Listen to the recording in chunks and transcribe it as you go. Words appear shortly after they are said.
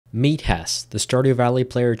Meet Hess, the Stardew Valley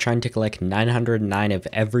player trying to collect 909 of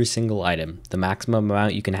every single item, the maximum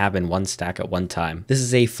amount you can have in one stack at one time. This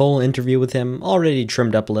is a full interview with him, already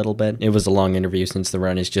trimmed up a little bit. It was a long interview since the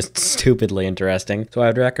run is just stupidly interesting, so I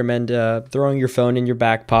would recommend throwing your phone in your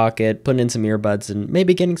back pocket, putting in some earbuds, and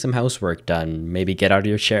maybe getting some housework done. Maybe get out of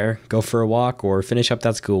your chair, go for a walk, or finish up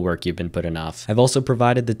that schoolwork you've been putting off. I've also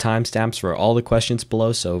provided the timestamps for all the questions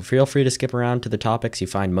below, so feel free to skip around to the topics you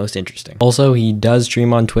find most interesting. Also, he does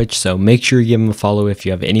stream on Twitch, so make sure you give him a follow if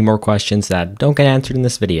you have any more questions that don't get answered in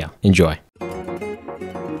this video. Enjoy.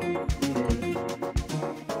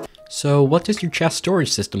 So what does your chest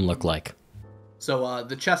storage system look like? So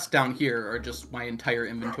the chests down here are just my entire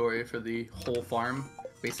inventory for the whole farm,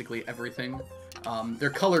 basically everything. They're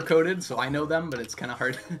color-coded, so I know them, but it's kind of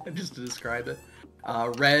hard just to describe it.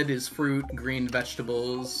 Red is fruit, green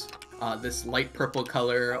vegetables. This light purple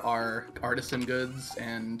color are artisan goods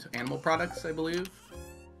and animal products, I believe.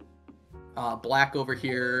 Black over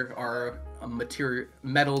here are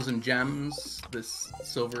metals and gems. This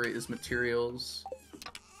silver is materials.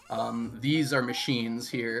 These are machines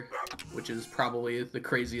here, which is probably the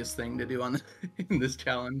craziest thing to do on in this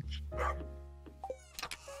challenge.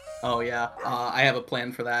 Oh yeah, I have a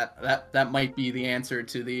plan for that. That might be the answer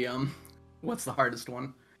to the what's the hardest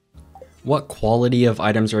one? What quality of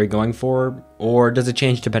items are you going for, or does it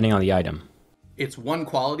change depending on the item? It's one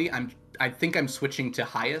quality. I think I'm switching to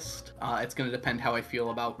highest. It's going to depend how I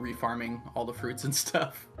feel about refarming all the fruits and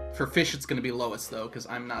stuff. For fish, it's going to be lowest, though, because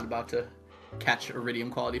I'm not about to catch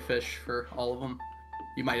iridium quality fish for all of them.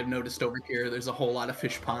 You might have noticed over here, there's a whole lot of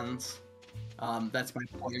fish ponds. That's my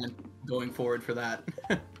plan going forward for that.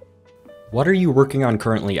 What are you working on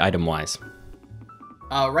currently item-wise?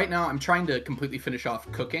 Right now, I'm trying to completely finish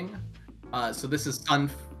off cooking. So this is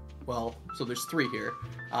so there's three here.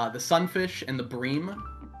 The sunfish and the bream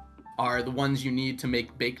are the ones you need to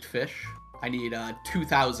make baked fish. I need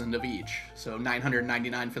 2,000 of each, so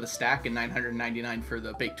 999 for the stack and 999 for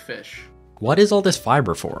the baked fish. What is all this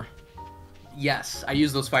fiber for? Yes, I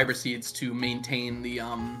use those fiber seeds to maintain the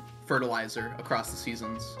fertilizer across the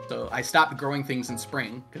seasons. So I stopped growing things in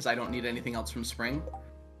spring because I don't need anything else from spring.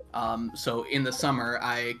 So in the summer,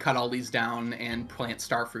 I cut all these down and plant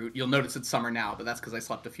starfruit. You'll notice it's summer now, but that's because I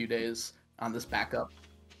slept a few days on this backup.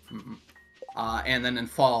 And then in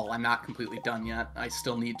fall, I'm not completely done yet. I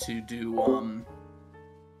still need to do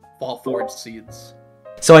fall forage seeds.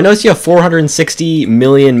 So I noticed you have 460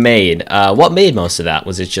 million made. What made most of that?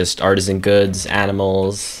 Was it just artisan goods,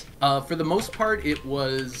 animals? For the most part, it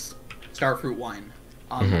was starfruit wine.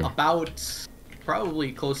 About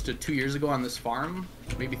probably close to 2 years ago on this farm,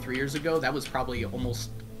 maybe 3 years ago, that was probably almost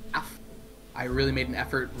half. I really made an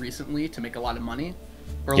effort recently to make a lot of money.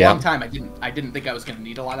 For a long time, I didn't think I was going to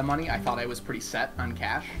need a lot of money. I thought I was pretty set on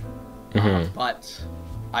cash. But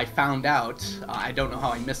I found out, I don't know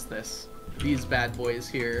how I missed this, these bad boys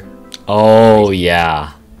here. Oh,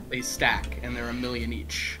 yeah. They stack, and they're 1 million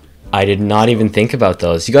each. I did not even think about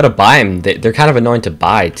those. You got to buy them. They're kind of annoying to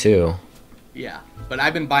buy, too. Yeah, but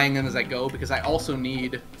I've been buying them as I go because I also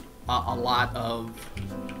need a lot of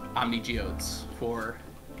Omni Geodes for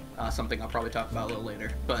something I'll probably talk about a little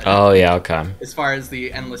later. But oh yeah, okay. As far as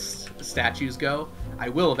the endless statues go, I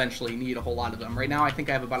will eventually need a whole lot of them. Right now I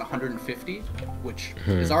think I have about 150, which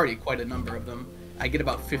is already quite a number of them. I get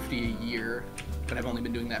about 50 a year, but I've only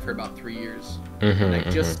been doing that for about 3 years. And I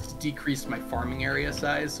just decreased my farming area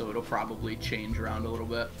size, so it'll probably change around a little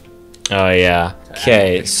bit. Oh yeah.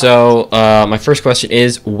 Okay, so my first question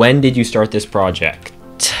is, when did you start this project?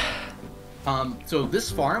 So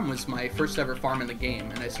this farm was my first ever farm in the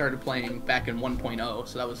game, and I started playing back in 1.0,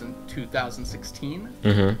 so that was in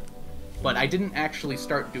 2016. But I didn't actually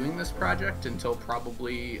start doing this project until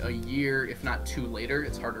probably a year, if not 2 later.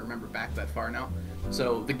 It's hard to remember back that far now.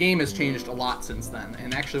 So the game has changed a lot since then,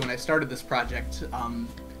 and actually when I started this project,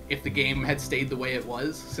 if the game had stayed the way it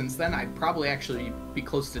was since then, I'd probably actually be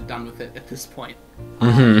close to done with it at this point.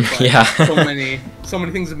 Yeah. so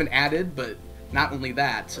many things have been added, but not only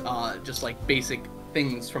that, just like basic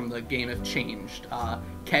things from the game have changed.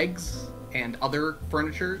 Kegs and other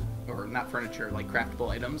furniture, or not furniture, like craftable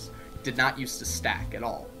items, did not used to stack at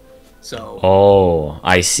all. So oh,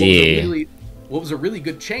 I see. What was a really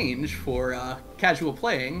good change for casual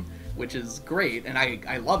playing, which is great, and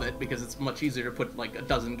I love it because it's much easier to put like a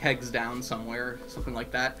dozen kegs down somewhere, something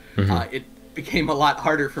like that. It became a lot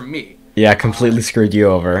harder for me. Yeah, completely screwed you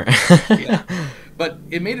over. Yeah. But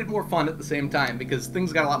it made it more fun at the same time because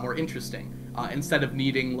things got a lot more interesting. Instead of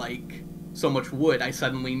needing like so much wood, I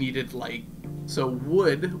suddenly needed like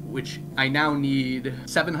wood, which I now need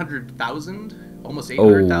 700,000, almost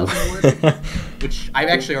 800,000 wood, which I've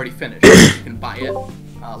actually already finished. You can buy it.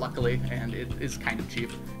 luckily, and it is kind of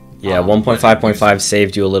cheap. Yeah, 1.5.5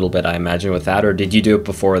 saved you a little bit, I imagine, with that, or did you do it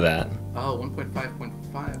before that? Oh,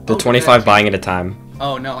 1.5.5. The 25 buying at a time.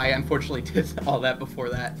 Oh no, I unfortunately did all that before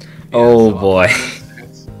that. Yeah, oh boy.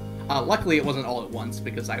 Luckily, it wasn't all at once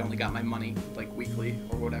because I only got my money like weekly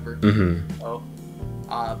or whatever. So,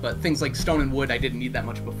 but things like stone and wood, I didn't need that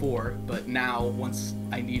much before, but now once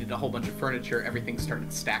I needed a whole bunch of furniture, everything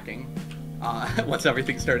started stacking. Once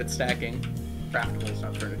everything started stacking, craftables,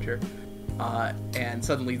 not furniture, and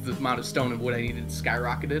suddenly the amount of stone and wood I needed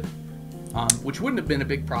skyrocketed, which wouldn't have been a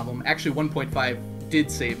big problem. Actually, 1.5 did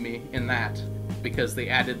save me in that because they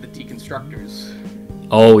added the deconstructors.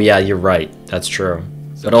 Oh yeah, you're right. That's true.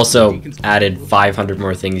 So but also added 500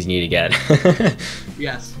 more things you need to get.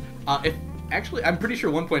 Yes. Actually, I'm pretty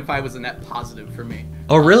sure 1.5 was a net positive for me.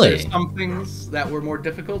 Oh, really? There's some things that were more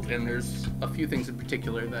difficult, and there's a few things in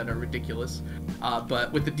particular that are ridiculous.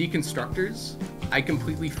 But with the deconstructors, I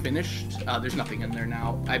completely finished. There's nothing in there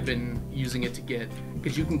now. I've been using it to get...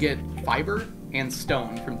 Because you can get fiber and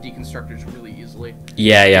stone from deconstructors really easily.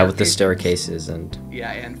 Yeah, with the staircases and...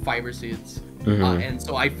 Yeah, and fiber seeds. And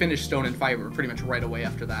so I finished stone and fiber pretty much right away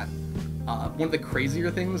after that. One of the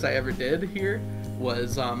crazier things I ever did here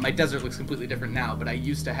was my desert looks completely different now, but I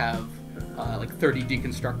used to have like 30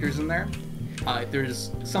 deconstructors in there.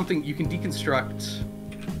 There's something you can deconstruct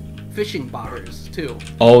fishing bobbers too.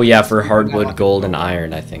 Oh yeah, for hardwood, gold, and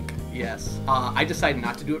iron, I think. Yes. I decided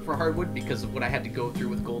not to do it for hardwood because of what I had to go through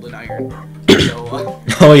with gold and iron. So,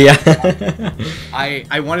 oh yeah.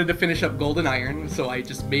 I wanted to finish up gold and iron, so I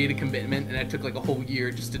just made a commitment, and it took like a whole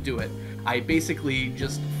year just to do it. I basically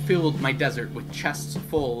just filled my desert with chests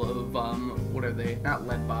full of what are they? Not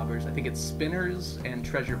lead bobbers. I think it's spinners and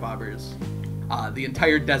treasure bobbers. The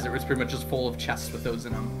entire desert was pretty much just full of chests with those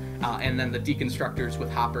in them, and then the deconstructors with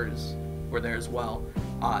hoppers were there as well.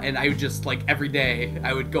 And I would just, like, every day,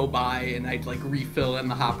 I would go by and I'd, like, refill in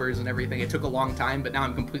the hoppers and everything. It took a long time, but now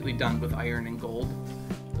I'm completely done with iron and gold.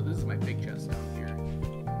 So this is my big chest down here.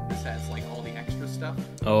 This has, like, all the extra stuff.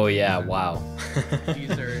 Oh, yeah, wow.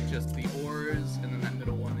 These are just the ores, and then that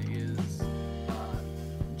middle one is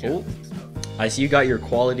gems and stuff. I see you got your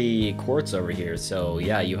quality quartz over here, so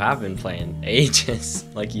yeah, you have been playing ages,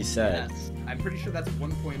 like you said. Yes. I'm pretty sure that's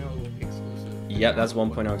 1.0 exclusive. Yep, that's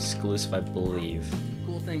 1.0 exclusive, I believe.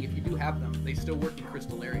 Cool thing, if you do have them, they still work in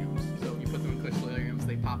crystallariums. So if you put them in crystallariums,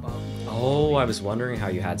 they pop up. Oh, I was wondering how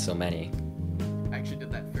you had so many. I actually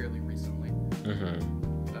did that fairly recently.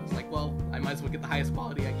 So I was like, well, I might as well get the highest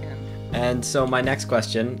quality I can. And so my next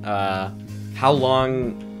question, how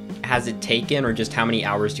long has it taken, or just how many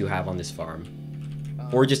hours do you have on this farm?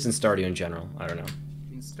 Or just in Stardew in general? I don't know.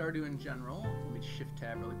 In Stardew in general, let me shift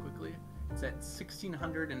tab really quickly. It's at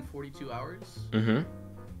 1,642 hours.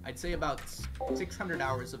 I'd say about 600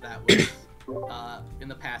 hours of that was in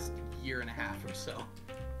the past year and a half or so.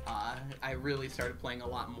 I really started playing a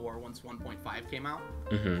lot more once 1.5 came out.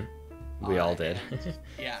 We all did.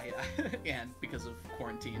 Yeah. And because of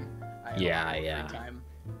quarantine. Yeah. Time.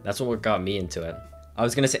 That's what got me into it. I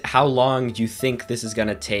was gonna say, how long do you think this is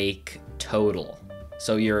gonna take total?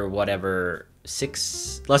 So you're whatever,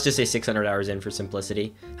 let's just say 600 hours in for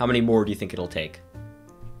simplicity. How many more do you think it'll take?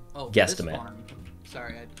 Oh, guesstimate. Farm,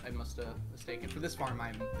 sorry, I must have mistaken. For this farm,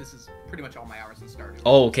 this is pretty much all my hours in Stardew.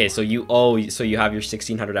 Oh, okay. So you have your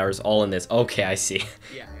 1,600 hours all in this. Okay, I see.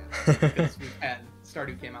 Yeah. Because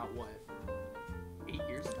Stardew came out what, 8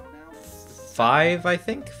 years ago now? 5, I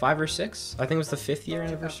think. 5 or 6. I think it was the 5th year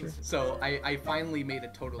anniversary. So I finally made a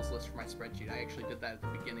totals list for my spreadsheet. I actually did that at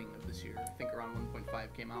the beginning of this year. I think around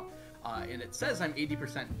 1.5 came out. And it says I'm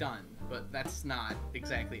 80% done, but that's not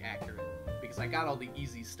exactly accurate because I got all the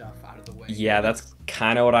easy stuff out of the way. Yeah, that's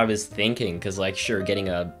kind of what I was thinking, because, like, sure, getting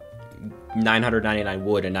a 999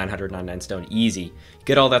 wood and 999 stone, easy.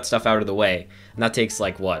 Get all that stuff out of the way, and that takes,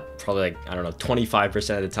 like, what? Probably, like, I don't know,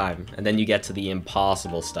 25% of the time. And then you get to the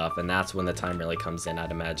impossible stuff, and that's when the time really comes in,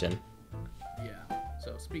 I'd imagine. Yeah.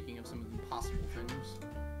 So, speaking of some of the impossible things,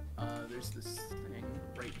 there's this thing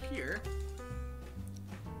right here.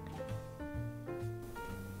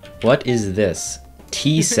 What is this?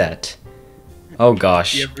 Tea set. Oh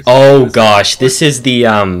gosh. Oh gosh. This is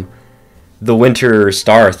the winter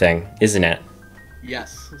star thing, isn't it?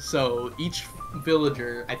 Yes. So each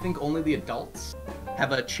villager, I think only the adults,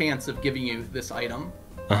 have a chance of giving you this item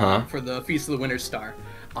for the Feast of the Winter Star.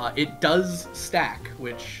 It does stack,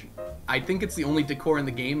 which I think it's the only decor in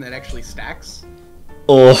the game that actually stacks.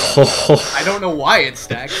 Oh. I don't know why it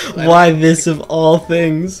stacks. Why this of all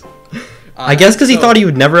things? I guess because he thought he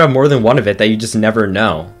would never have more than one of it, that you just never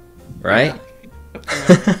know, right?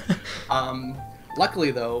 Yeah. Luckily,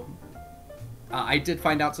 though, I did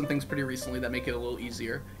find out some things pretty recently that make it a little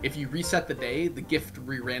easier. If you reset the day, the gift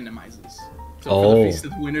re-randomizes. So for the Feast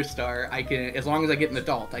of the Winter Star, I can, as long as I get an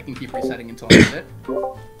adult, I can keep resetting until I get it.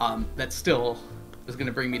 That still is going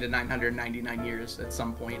to bring me to 999 years at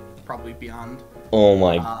some point, probably beyond. Oh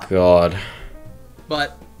my god.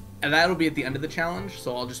 But and that'll be at the end of the challenge,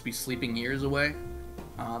 so I'll just be sleeping years away.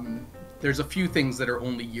 There's a few things that are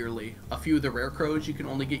only yearly. A few of the rare crows you can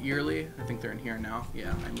only get yearly. I think they're in here now.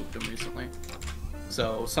 Yeah, I moved them recently.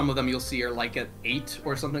 So some of them you'll see are like at 8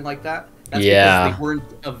 or something like that. That's because they weren't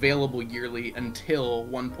available yearly until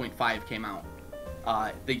 1.5 came out.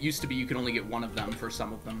 They used to be you could only get one of them for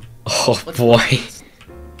some of them. Oh boy.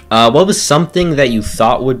 What was something that you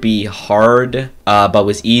thought would be hard, but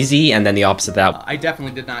was easy, and then the opposite of that? I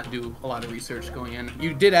definitely did not do a lot of research going in.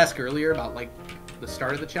 You did ask earlier about like the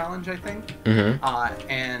start of the challenge, I think.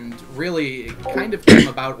 And really, it kind of came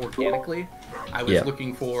about organically. I was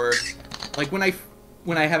looking for, like, when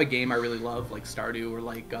I have a game I really love, like Stardew or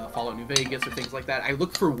like Fallout New Vegas or things like that, I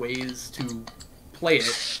look for ways to play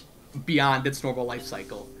it beyond its normal life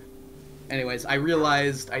cycle. Anyways, I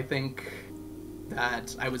realized, I think,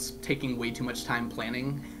 that I was taking way too much time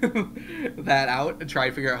planning that out and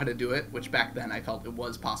trying to figure out how to do it, which back then I felt it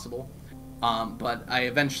was possible. But I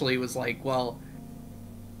eventually was like, well,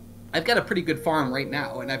 I've got a pretty good farm right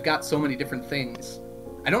now, and I've got so many different things.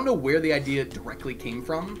 I don't know where the idea directly came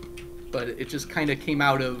from, but it just kind of came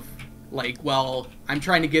out of, like, well, I'm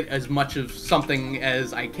trying to get as much of something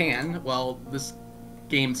as I can. Well, this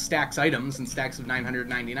game stacks items in stacks of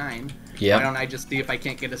 999. Yeah. Why don't I just see if I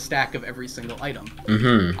can't get a stack of every single item?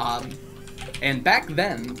 And back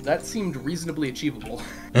then, that seemed reasonably achievable.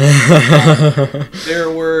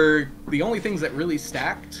 There were... The only things that really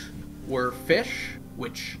stacked were fish,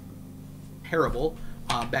 which... terrible.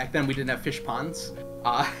 Back then, we didn't have fish ponds.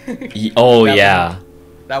 That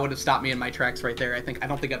would have stopped me in my tracks right there. I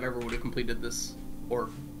don't think I've ever would have completed this, or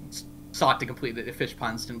sought to complete it if fish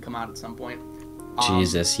ponds didn't come out at some point.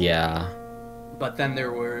 Jesus, yeah. But then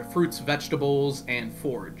there were fruits, vegetables, and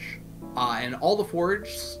forage. And all the forage,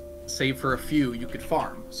 save for a few, you could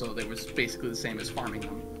farm. So it was basically the same as farming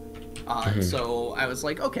them. So I was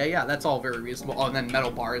like, okay, yeah, that's all very reasonable. Oh, and then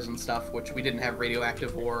metal bars and stuff, which we didn't have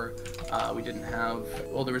radioactive ore. We didn't have...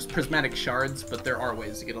 Well, there was prismatic shards, but there are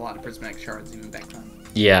ways to get a lot of prismatic shards even back then.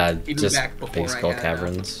 Yeah, even just back before big skull I had,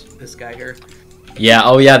 caverns. This guy here. Yeah,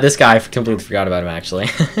 oh yeah, this guy, I completely forgot about him, actually.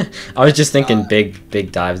 I was just thinking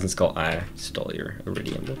big dives and skull... I stole your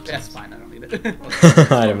iridium. Whoops. That's fine, I don't need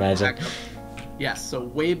it. I'd imagine. Yes, so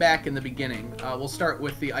way back in the beginning, we'll start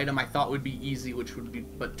with the item I thought would be easy,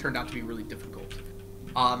 but turned out to be really difficult.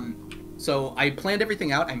 So I planned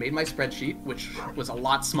everything out. I made my spreadsheet, which was a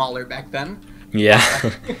lot smaller back then. Yeah.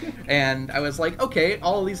 And I was like, okay,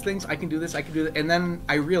 all these things, I can do this, I can do that. And then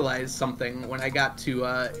I realized something when I got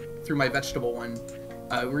to through my vegetable one.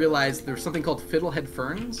 I realized there's something called fiddlehead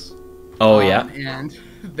ferns. Oh, yeah. And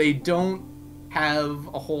they don't have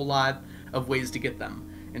a whole lot of ways to get them.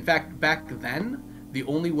 In fact, back then, the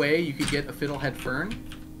only way you could get a fiddlehead fern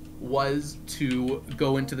was to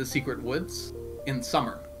go into the secret woods in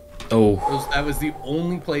summer. Oh. That was the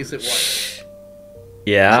only place it was.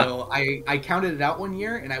 Yeah. So I counted it out one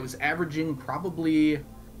year, and I was averaging probably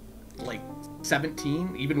like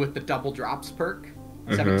 17, even with the double drops perk,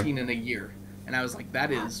 17 in a year. And I was like,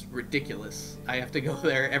 that is ridiculous. I have to go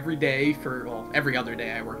there every day for, well, every other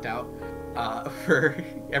day I worked out for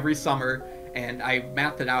every summer. And I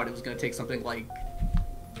mathed it out. It was going to take something like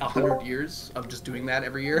 100 years of just doing that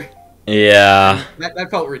every year. Yeah.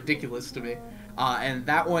 That felt ridiculous to me. And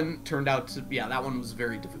that one turned out to, yeah, that one was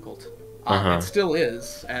very difficult. It still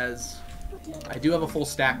is, as I do have a full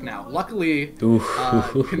stack now. Luckily,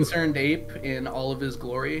 Concerned Ape, in all of his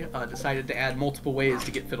glory, decided to add multiple ways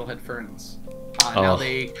to get fiddlehead ferns. Now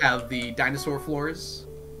they have the dinosaur floors.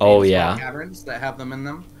 Caverns that have them in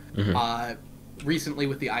them. Recently,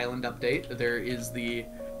 with the island update, there is the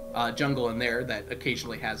jungle in there that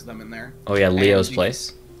occasionally has them in there. Oh yeah, Leo's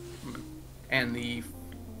place. And the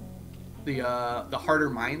harder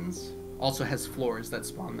mines also has floors that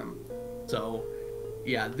spawn them. So,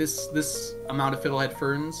 yeah, this amount of fiddlehead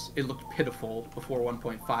ferns, it looked pitiful before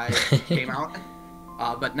 1.5 came out.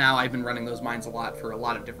 But now I've been running those mines a lot for a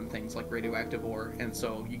lot of different things, like radioactive ore, and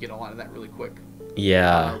so you get a lot of that really quick.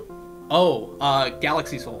 Yeah.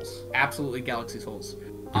 Galaxy Souls. Absolutely Galaxy Souls.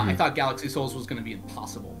 I thought Galaxy Souls was going to be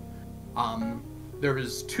impossible. There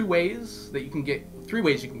was 2 ways that you can get... 3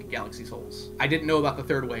 ways you can get Galaxy Souls. I didn't know about the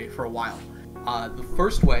 3rd way for a while. The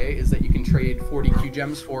first way is that you can trade 40 Q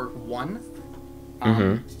gems for 1.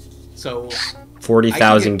 So...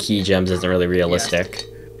 40,000 key gems isn't really realistic.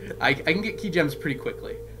 Yes, I can get key gems pretty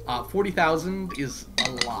quickly. 40,000 is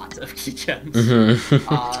a lot of keygems.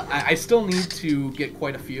 I still need to get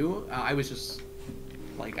quite a few. I was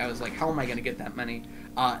like, how am I going to get that many?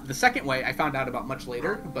 The second way I found out about much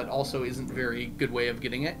later, but also isn't a very good way of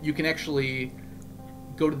getting it. You can actually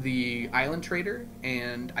go to the island trader,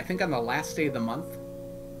 and I think on the last day of the month,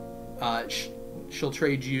 she'll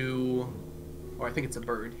trade you, or I think it's a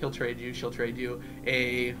bird. She'll trade you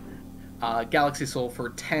a galaxy soul for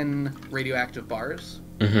 10 radioactive bars.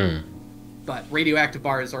 But radioactive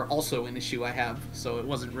bars are also an issue I have, so it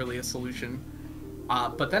wasn't really a solution.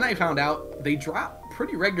 But then I found out they drop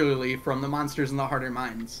pretty regularly from the monsters in the harder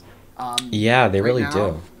mines. Yeah, they really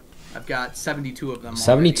do. I've got 72 of them.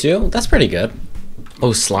 72? Already. That's pretty good.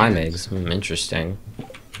 Oh, slime eggs. Interesting.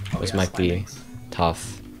 Those might be eggs.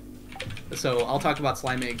 Tough. So I'll talk about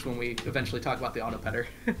slime eggs when we eventually talk about the auto petter.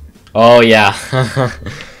 Oh, yeah.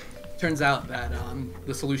 Turns out that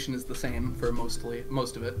the solution is the same for most of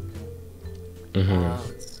it.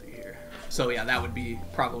 Let's see here. So yeah, that would be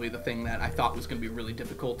probably the thing that I thought was going to be really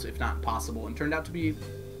difficult, if not impossible, and turned out to be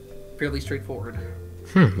fairly straightforward.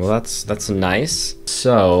 Well, that's nice.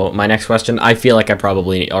 So my next question, I feel like I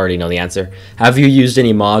probably already know the answer. Have you used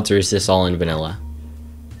any mods, or is this all in vanilla?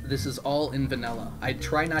 This is all in vanilla. I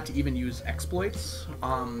try not to even use exploits.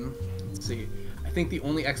 Let's see. I think the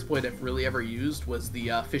only exploit I've really ever used was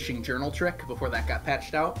the fishing journal trick before that got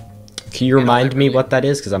patched out. Can you remind me what that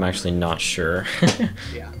is? Because I'm actually not sure.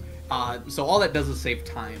 Yeah. So all that does is save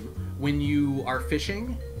time. When you are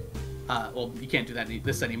fishing, well, you can't do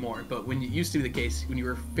this anymore, but when it used to be the case, when you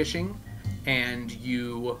were fishing and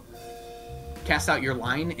you cast out your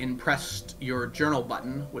line and pressed your journal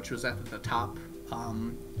button, which was at the top,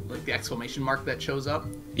 like the exclamation mark that shows up.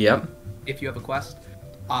 Yep. If you have a quest.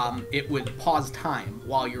 It would pause time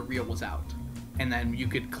while your reel was out, and then you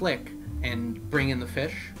could click and bring in the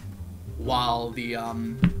fish while the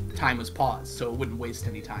time was paused, so it wouldn't waste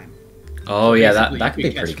any time. Oh, so yeah, that could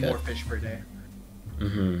be pretty good. More fish per day.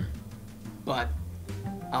 But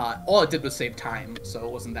all it did was save time, so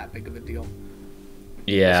it wasn't that big of a deal.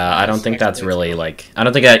 Yeah, I don't think that's really I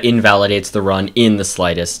don't think that invalidates the run in the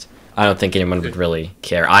slightest. I don't think anyone would really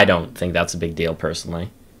care. I don't think that's a big deal personally.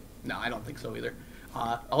 No, I don't think so either.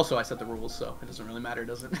 Also, I set the rules, so it doesn't really matter,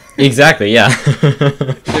 does it? Exactly, yeah.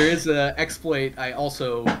 There is an exploit I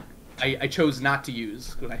chose not to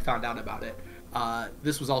use when I found out about it.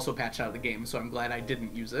 This was also patched out of the game, so I'm glad I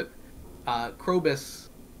didn't use it. Krobus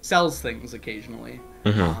sells things occasionally.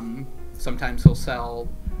 Sometimes he'll sell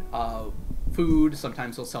food,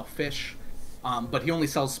 sometimes he'll sell fish, but he only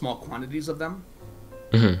sells small quantities of them.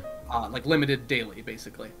 Like limited daily,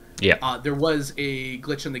 basically. Yeah. There was a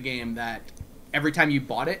glitch in the game that every time you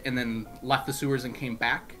bought it and then left the sewers and came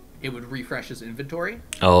back, it would refresh his inventory.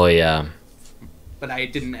 Oh, yeah. But I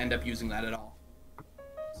didn't end up using that at all.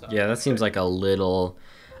 So. Yeah, that seems like a little...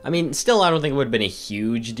 I mean, still, I don't think it would have been a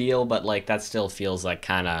huge deal, but, like, that still feels like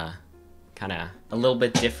kind of a little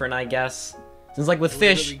bit different, I guess. Since, like, with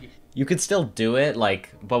fish, you could still do it,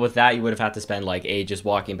 like, but with that, you would have had to spend, like, ages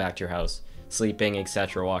walking back to your house, sleeping,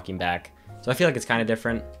 etc., walking back. So I feel like it's kind of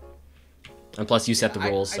different. And plus, you set the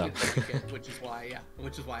rules, so. I didn't like it,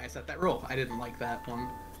 which is why I set that rule. I didn't like that one.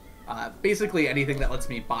 Basically, anything that lets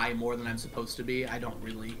me buy more than I'm supposed to be, I don't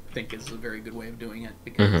really think is a very good way of doing it.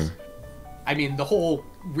 Because, I mean, the whole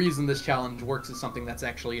reason this challenge works is something that's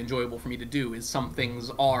actually enjoyable for me to do, is some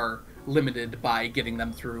things are limited by getting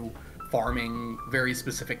them through farming very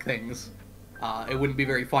specific things. It wouldn't be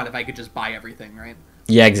very fun if I could just buy everything, right?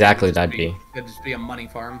 Yeah, exactly, it'd just be a money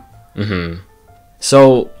farm.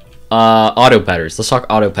 So... auto petters. Let's talk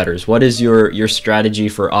auto petters. What is your strategy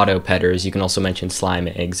for auto petters? You can also mention slime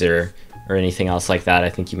eggs or anything else like that. I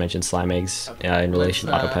think you mentioned slime eggs in relation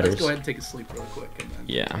to auto petters. Let's go ahead and take a sleep real quick. And then...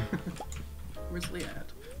 Yeah. Where's Leah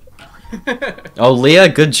at? Oh, Leah,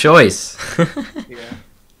 good choice. Yeah.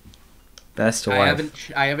 Best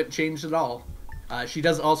wife. I haven't changed at all. She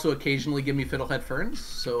does also occasionally give me fiddlehead ferns,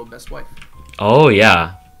 so best wife. Oh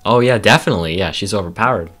yeah. Oh yeah, definitely. Yeah, she's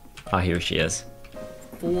overpowered. Oh, here she is.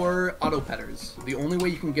 For auto petters, the only way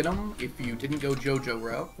you can get them if you didn't go JoJo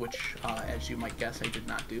route, which, as you might guess, I did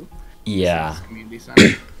not do. Yeah. Community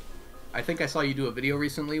center. I think I saw you do a video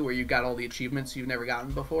recently where you got all the achievements you've never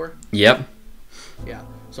gotten before. Yep. Yeah.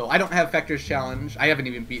 So I don't have Fector's Challenge. I haven't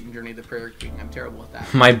even beaten Journey of the Prairie King. I'm terrible at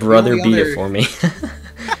that. My brother beat it for me.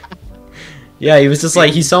 Yeah, he was just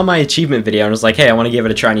like, he saw my achievement video and was like, hey, I want to give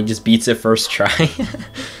it a try, and he just beats it first try.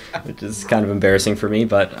 Which is kind of embarrassing for me,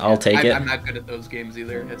 but I'll take it. I'm not good at those games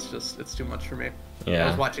either. It's too much for me. Yeah. I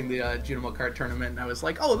was watching the Junimo Kart tournament, and I was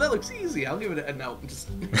like, oh, that looks easy. I'll give it a no. Just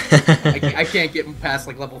I can't get past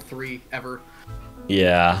like level 3 ever.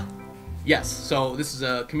 Yeah. Yes, so this is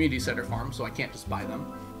a community center farm, so I can't just buy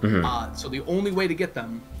them. So the only way to get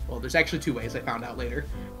them, well, there's actually 2 ways I found out later,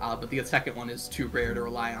 but the second one is too rare to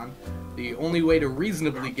rely on. The only way to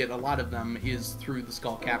reasonably get a lot of them is through the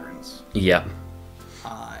Skull Caverns. Yep.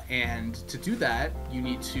 And to do that, you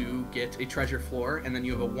need to get a treasure floor, and then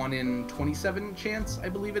you have a 1 in 27 chance, I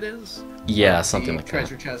believe it is. Yeah, something like that.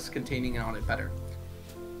 Treasure chest containing an Haunted Petter.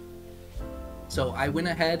 So I went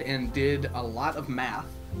ahead and did a lot of math,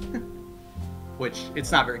 which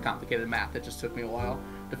it's not very complicated math, it just took me a while,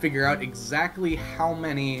 to figure out exactly how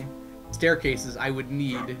many staircases I would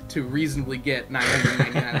need to reasonably get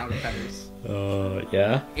 999 Haunted Petters.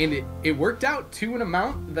 Yeah? And it worked out to an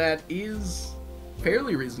amount that is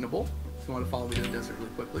fairly reasonable. If you want to follow me to the desert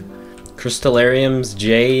really quickly. Crystallariums,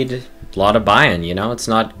 jade, a lot of buying, you know? It's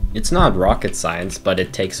not rocket science, but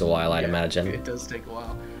it takes a while, I'd imagine. It does take a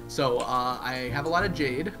while. So I have a lot of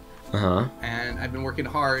jade. And I've been working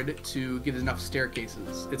hard to get enough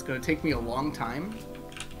staircases. It's going to take me a long time,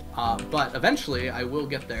 but eventually I will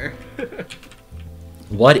get there.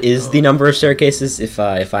 What is the number of staircases, if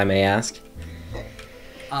I may ask?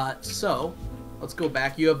 So let's go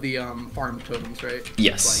back. You have the farm totems, right?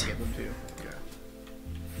 Yes. So I get them too. Yeah.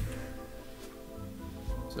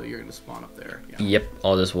 So you're going to spawn up there. Yeah. Yep,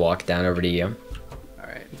 I'll just walk down over to you.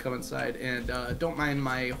 Alright, come inside, and don't mind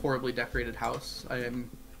my horribly decorated house. I am...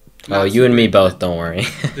 Oh, you and me both, don't worry.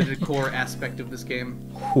 The decor aspect of this game.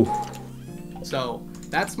 Whew. So,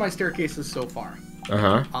 that's my staircases so far.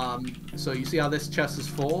 So you see how this chest is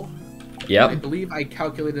full? Yep. I believe I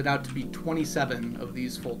calculated out to be 27 of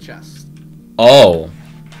these full chests. Oh.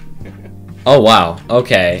 Oh, wow.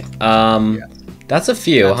 Okay. That's a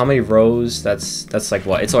few. How many rows? That's like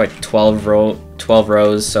what? It's like 12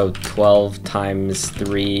 rows, so 12 times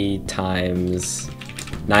 3 times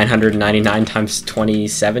 999 times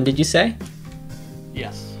 27, did you say?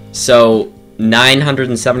 Yes. So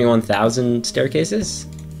 971,000 staircases?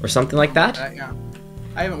 Or something like that? Yeah.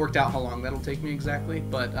 I haven't worked out how long that'll take me exactly,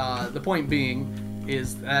 but the point being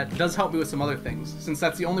is that it does help me with some other things. Since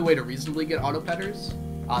that's the only way to reasonably get auto petters,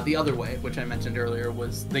 the other way, which I mentioned earlier,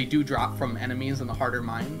 was they do drop from enemies in the harder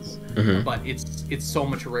mines, but it's so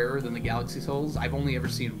much rarer than the Galaxy Souls. I've only ever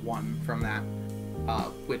seen one from that,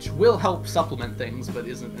 which will help supplement things, but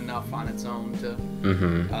isn't enough on its own to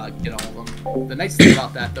get all of them. The nice thing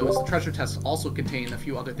about that, though, is the treasure tests also contain a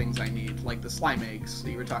few other things I need, like the slime eggs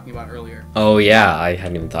that you were talking about earlier. Oh yeah, I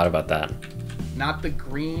hadn't even thought about that. Not the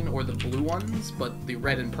green or the blue ones, but the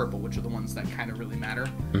red and purple, which are the ones that kind of really matter.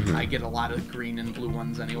 I get a lot of green and blue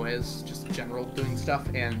ones anyways, just general doing stuff,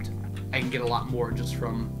 and I can get a lot more just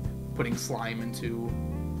from putting slime into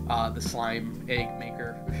the slime egg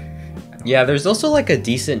maker. Yeah, there's also like a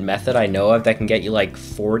decent method I know of that can get you like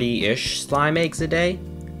 40-ish slime eggs a day.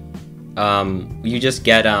 You just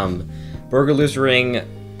get Burglar's Ring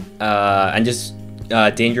and just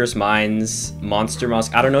Dangerous Mines, Monster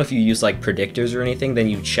Musk. I don't know if you use like predictors or anything, then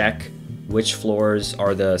you check which floors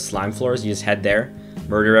are the slime floors. You just head there,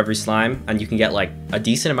 murder every slime, and you can get like a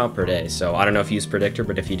decent amount per day. So I don't know if you use predictor,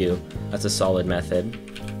 but if you do, that's a solid method.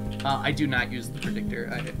 I do not use the predictor.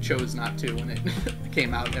 I chose not to when it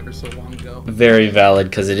came out ever so long ago. Very valid,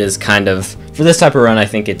 because it is kind of, for this type of run, I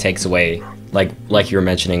think it takes away, like you were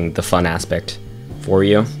mentioning, the fun aspect for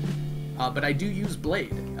you. But I do use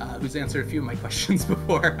Blade, who's answered a few of my questions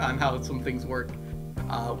before on how some things work.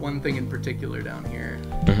 One thing in particular down here.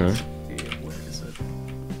 Let's see, where is it?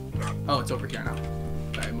 Oh, it's over here now.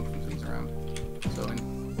 Sorry, I moved some things around. So,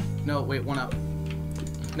 no, wait, one up.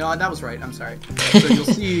 No, that was right. I'm sorry. So you'll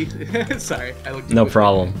see. Sorry, I looked. No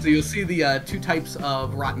problem. So you'll see the 2 types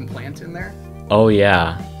of rotten plant in there. Oh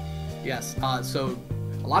yeah. Yes. So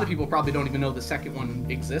a lot of people probably don't even know the second one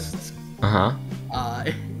exists.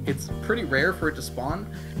 It's pretty rare for it to spawn,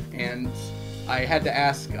 and I had to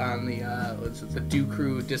ask on the Do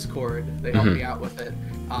Crew Discord. They helped me out with it.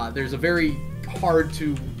 There's a very hard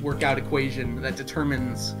to work out equation that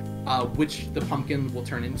determines which the pumpkin will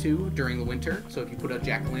turn into during the winter. So if you put a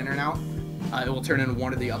jack-o'-lantern out, it will turn into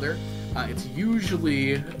one or the other. It's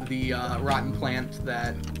usually the rotten plant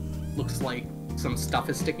that looks like some stuff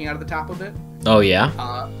is sticking out of the top of it. Oh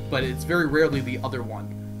yeah? But it's very rarely the other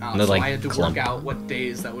one. So like I had to work out what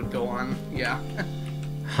days that would go on. Yeah.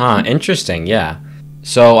 Huh, interesting, yeah.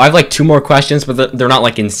 So I have like 2 more questions, but they're not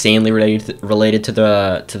like insanely related to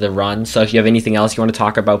the run. So if you have anything else you want to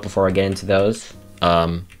talk about before I get into those.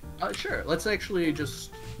 Sure. Let's actually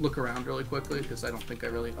just look around really quickly, because I don't think I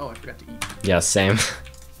really... Oh, I forgot to eat. Yeah, same.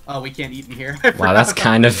 Oh, we can't eat in here. Wow, that's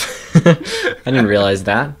kind of... I didn't realize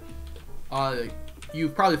that.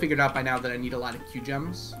 You've probably figured out by now that I need a lot of Q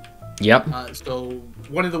gems. Yep. So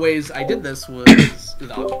one of the ways I did this was,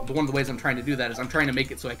 one of the ways I'm trying to do that is I'm trying to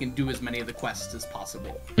make it so I can do as many of the quests as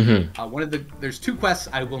possible. There's 2 quests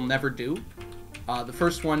I will never do. The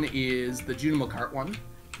first one is the Junimo Cart one.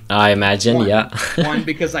 I imagine, yeah. 1,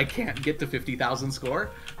 because I can't get to 50,000 score,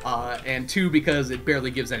 and 2, because it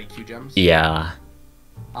barely gives any Q gems. Yeah.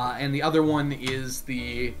 And the other one is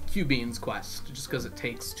the Q Beans quest, just because it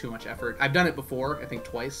takes too much effort. I've done it before, I think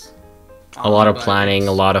twice. A lot of planning,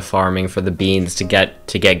 a lot of farming for the beans to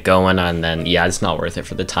get going, and then yeah, it's not worth it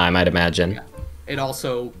for the time, I'd imagine. Yeah. It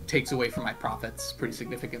also takes away from my profits pretty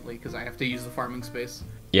significantly because I have to use the farming space.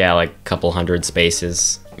 Yeah, like a couple hundred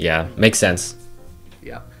spaces. Yeah, makes sense.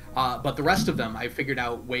 Yeah. But the rest of them, I figured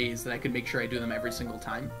out ways that I could make sure I do them every single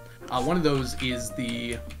time. One of those is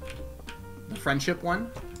the friendship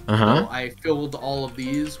one. So I filled all of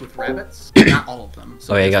these with rabbits. Not all of them.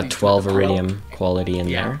 So you got 12 iridium quality in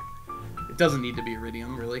there. It doesn't need to be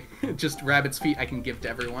iridium, really. Just rabbit's feet I can give to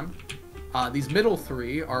everyone. These middle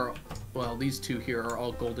 3 are, well, these 2 here are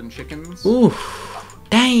all golden chickens. Ooh,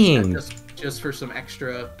 dang! Just for some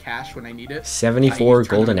extra cash when I need it. 74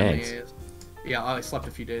 golden eggs. Yeah, I slept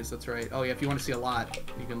a few days, that's right. Oh yeah, if you want to see a lot,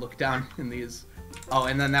 you can look down in these. Oh,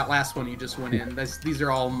 and then that last one you just went in. These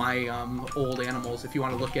are all my old animals, if you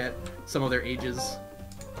want to look at some of their ages.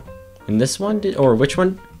 And this one, or which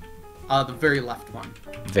one? The very left one.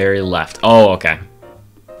 Very left. Oh, okay.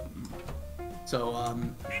 So,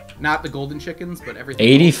 not the golden chickens, but everything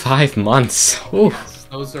 85 else. Months. Ooh. Yes,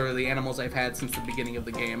 those are the animals I've had since the beginning of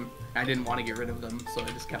the game. I didn't want to get rid of them, so I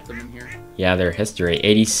just kept them in here. Yeah, their history.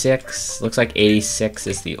 86. Looks like 86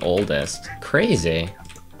 is the oldest. Crazy.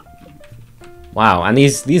 Wow, and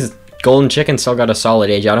these golden chickens still got a solid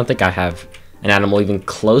age. I don't think I have an animal even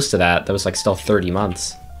close to that. That was like still 30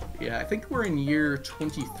 months. Yeah, I think we're in year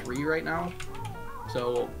 23 right now.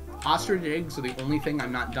 So ostrich eggs are the only thing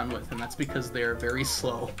I'm not done with, and that's because they're very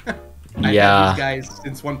slow. I've had these guys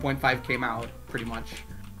since 1.5 came out, pretty much.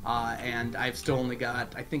 And I've still only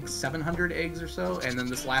got, I think, 700 eggs or so. And then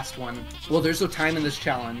this last one, well, there's no time in this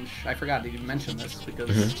challenge. I forgot to even mention this because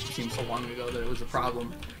it seemed so long ago that it was a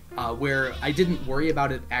problem. Where I didn't worry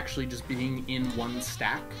about it actually just being in one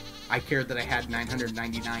stack. I cared that I had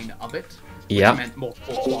 999 of it. Which meant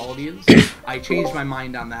multiple qualities. I changed my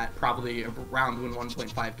mind on that probably around when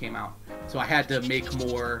 1.5 came out. So I had to make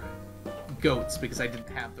more goats because I didn't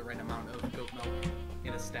have the right amount of goat milk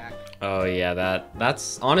in a stack. Oh yeah,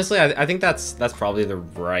 that's honestly I think that's probably the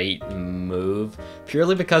right move,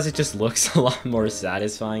 purely because it just looks a lot more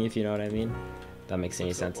satisfying, if you know what I mean. That makes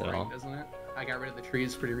any sense at all. Doesn't it? I got rid of the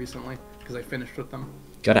trees pretty recently because I finished with them.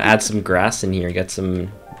 Gotta add some grass in here, get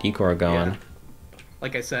some decor going. Yeah.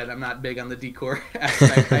 Like I said, I'm not big on the decor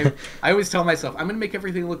aspect. I always tell myself, I'm going to make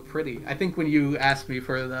everything look pretty. I think when you asked me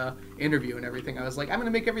for the interview and everything, I was like, I'm going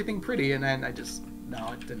to make everything pretty, and then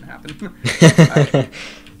no, it didn't happen. Right.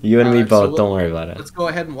 You and me both, so don't worry about it. Let's go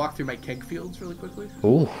ahead and walk through my keg fields really quickly.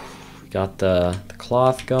 Ooh, got the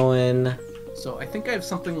cloth going. So I think I have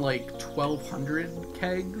something like 1,200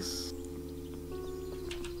 kegs.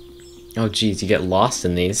 Oh geez, you get lost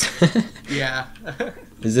in these. Yeah.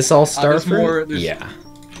 Is this all starfruit? Yeah.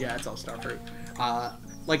 Yeah, it's all starfruit.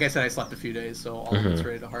 Like I said, I slept a few days, so all of it's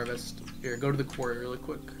ready to harvest. Here, go to the quarry really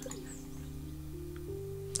quick.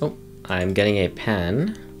 Oh, I'm getting a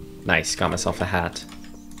pen. Nice, got myself a hat.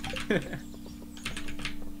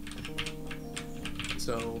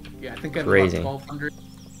 So, yeah, I think I have about 1,200.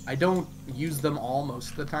 I don't use them all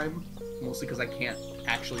most of the time, mostly because I can't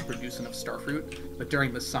actually produce enough starfruit. But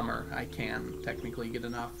during the summer, I can technically get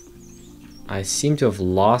enough. I seem to have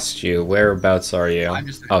lost you. Whereabouts are you?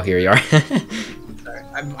 Oh, here you are. Sorry,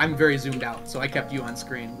 I'm very zoomed out, so I kept you on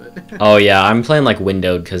screen. But oh yeah, I'm playing like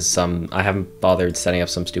windowed because I haven't bothered setting up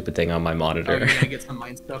some stupid thing on my monitor. Oh, you're gonna get some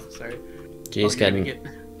mine stuff. Sorry. Jeez, getting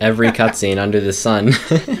every cutscene under the sun.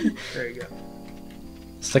 There you go.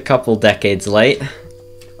 Just a couple decades late.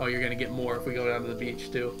 Oh, you're gonna get more if we go down to the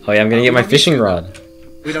beach too. Oh yeah, I'm gonna get my fishing rod.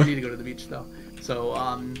 We don't need to go to the beach though. So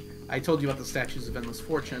I told you about the statues of endless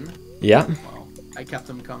fortune. Yeah. Well, I kept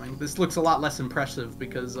them coming. This looks a lot less impressive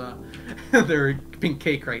because they're pink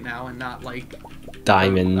cake right now and not like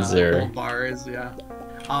diamonds or gold bars. Yeah.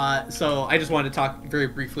 So I just wanted to talk very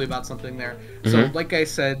briefly about something there. So like I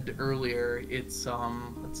said earlier, it's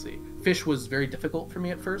let's see, fish was very difficult for me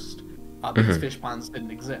at first because fish ponds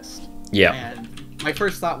didn't exist. Yeah. And my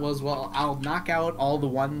first thought was, well, I'll knock out all the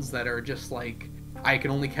ones that are just like I can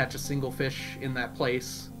only catch a single fish in that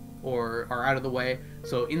place or are out of the way.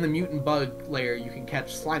 So in the mutant bug layer, you can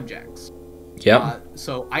catch slime jacks. Yep.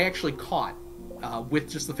 So I actually caught,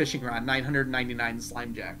 with just the fishing rod, 999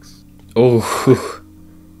 slime jacks. Oh.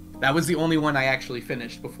 That was the only one I actually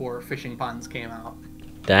finished before fishing ponds came out.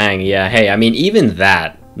 Dang, yeah. Hey, I mean, even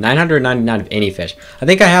that, 999 of any fish. I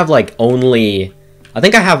think I have like only, I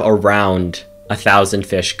think I have around 1,000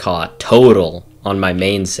 fish caught total on my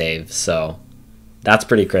main save, so that's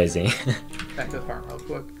pretty crazy. Back to the farm real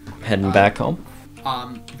quick. Heading back home.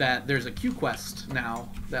 That there's a Q quest now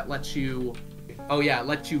that lets you,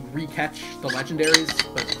 lets you recatch the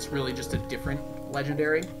legendaries, but it's really just a different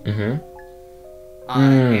legendary. Mm-hmm.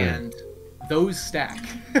 And those stack.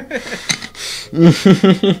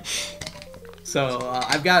 So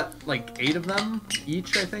I've got like 8 of them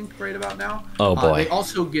each, I think, right about now. Oh boy.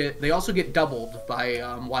 They also get doubled by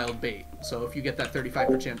wild bait. So if you get that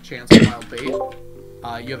 35% chance of wild bait,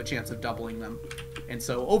 you have a chance of doubling them. And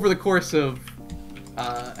so over the course of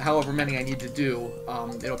however many I need to do,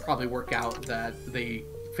 it'll probably work out that they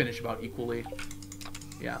finish about equally.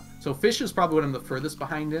 Yeah. So fish is probably what I'm the furthest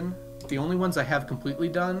behind in. The only ones I have completely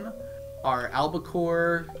done are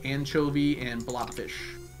albacore, anchovy, and blobfish.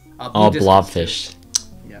 Blobfish.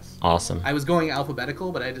 Yes. Awesome. I was going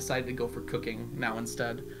alphabetical, but I decided to go for cooking now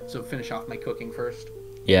instead. So finish off my cooking first.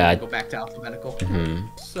 Yeah. Go back to alphabetical. Mm-hmm.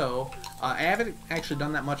 So I haven't actually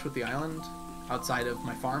done that much with the island outside of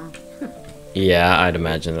my farm. Yeah, I'd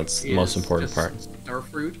imagine that's the most important part. Star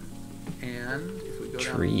fruit, and if we go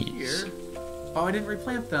Trees. down here, oh, I didn't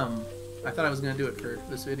replant them. I thought I was gonna do it for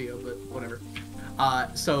this video, but whatever.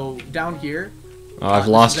 So down here. Oh, I've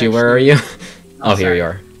lost you. Where are you? Oh, here you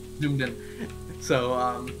are. Zoomed in.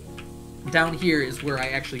 So down here is where I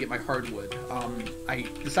actually get my hardwood. I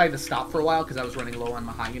decided to stop for a while because I was running low on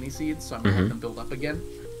mahogany seeds, so I'm gonna let them build up again.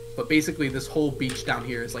 But basically, this whole beach down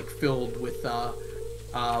here is like filled with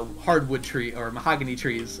hardwood tree or mahogany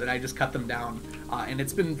trees, and I just cut them down, and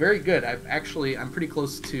it's been very good. I'm pretty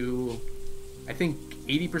close to, I think,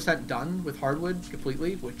 80% done with hardwood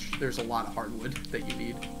completely, which there's a lot of hardwood that you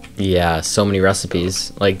need. Yeah, so many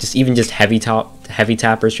recipes. Like just heavy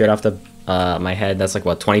tappers straight off the my head. That's like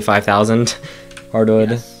what, 25,000 hardwood.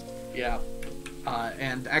 Yes. Yeah.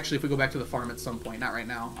 And actually, if we go back to the farm at some point, not right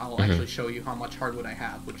now, I'll actually show you how much hardwood I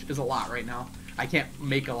have, which is a lot right now. I can't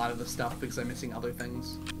make a lot of the stuff because I'm missing other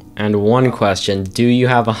things. And one question, do you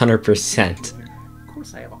have 100%? Of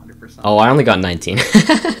course I have 100%. Oh, I only got 19.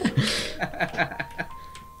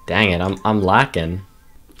 Dang it, I'm lacking.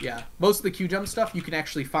 Yeah, most of the Q-Gem stuff you can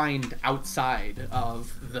actually find outside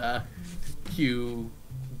of the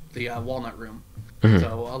walnut room.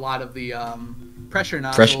 So a lot of the pressure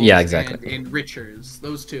nozzles and enrichers,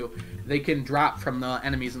 those two, they can drop from the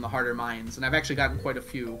enemies in the harder mines, and I've actually gotten quite a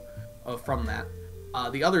few from that.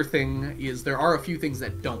 The other thing is there are a few things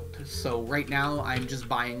that don't. So right now I'm just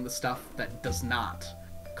buying the stuff that does not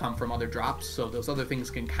come from other drops, so those other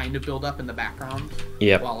things can kind of build up in the background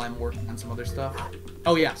while I'm working on some other stuff.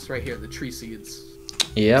 Oh yes, right here, the tree seeds.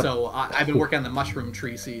 Yep. So I've been working on the mushroom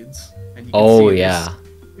tree seeds, and you can see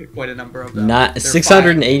quite a number of them. Not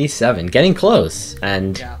 687, getting close.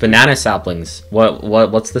 And banana saplings.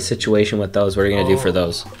 What's the situation with those? What are you gonna do for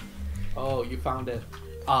those? Oh, you found it.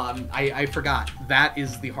 I forgot. That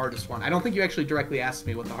is the hardest one. I don't think you actually directly asked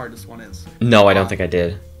me what the hardest one is. No, I don't think I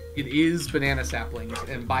did. It is banana saplings,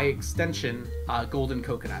 and by extension, golden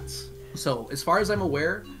coconuts. So, as far as I'm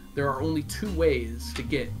aware, there are only 2 ways to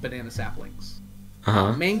get banana saplings.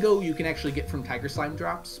 Mango you can actually get from tiger slime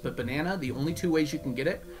drops, but banana, the only 2 ways you can get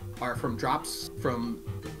it are from drops from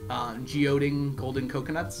geoding golden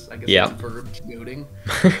coconuts. I guess that's a verb, geoding.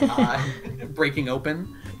 Breaking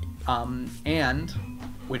open. And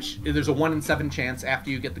which there's a 1 in 7 chance after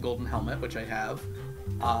you get the golden helmet, which I have.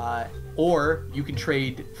 Or you can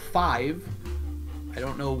trade 5. I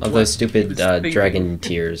don't know. Of those stupid dragon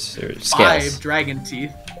tears or scales. 5 dragon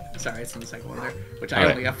teeth. Sorry, it's in the second one there, which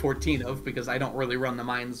I only have 14 of because I don't really run the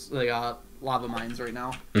mines, the lava mines right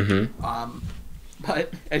now.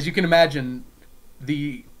 But as you can imagine,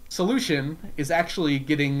 the solution is actually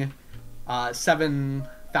getting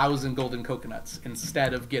 7,000 golden coconuts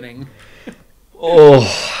instead of getting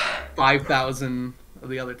 5,000 of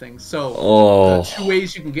the other things. So the 2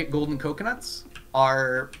 ways you can get golden coconuts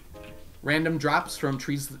are random drops from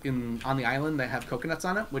trees on the island that have coconuts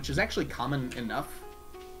on it, which is actually common enough.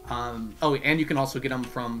 And you can also get them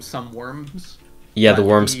from some worms. Yeah, the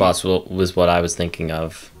worm spots was what I was thinking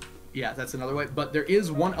of. Yeah, that's another way. But there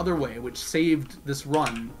is one other way which saved this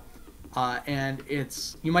run, and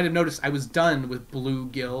it's, you might have noticed I was done with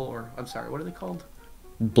bluegill, or I'm sorry, what are they called?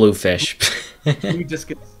 Bluefish. Blue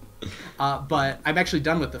discus. But I'm actually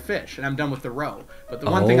done with the fish, and I'm done with the roe. But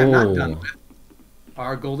the one thing I'm not done with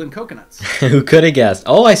are golden coconuts. Who could have guessed?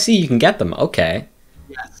 Oh, I see. You can get them. Okay.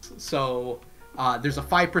 Yes. So there's a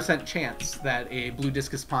 5% chance that a blue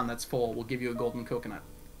discus pond that's full will give you a golden coconut.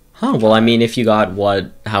 Huh, well, I mean, if you got,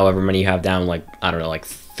 however many you have down, like, I don't know, like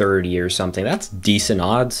 30 or something, that's decent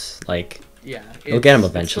odds. Like, yeah, you'll get them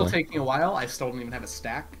eventually. It's still taking a while. I still don't even have a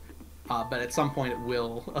stack. But at some point it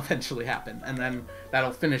will eventually happen. And then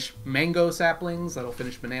that'll finish mango saplings, that'll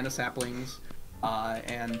finish banana saplings,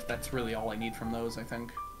 and that's really all I need from those, I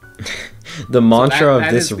think. The mantra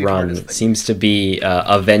of this run seems to be,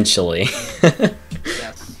 eventually.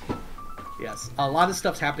 Yes. A lot of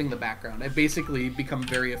stuff's happening in the background. I've basically become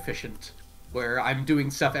very efficient, where I'm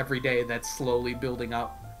doing stuff every day that's slowly building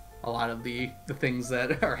up a lot of the things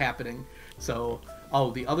that are happening. So,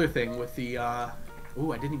 the other thing with the,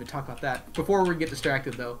 ooh, I didn't even talk about that. Before we get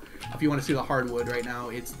distracted, though, if you want to see the hardwood right now,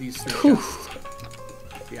 it's these 3 chests.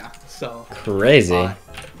 Yeah, so... Crazy.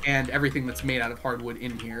 And everything that's made out of hardwood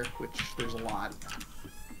in here, which there's a lot.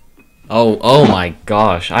 Oh my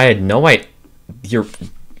gosh. I had no idea.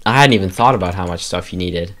 I hadn't even thought about how much stuff you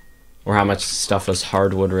needed. Or how much stuff was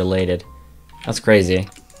hardwood related. That's crazy.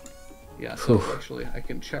 Yeah, so actually, I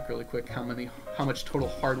can check really quick how much total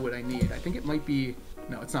hardwood I need. I think it might be...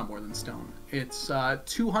 No, it's not more than stone. It's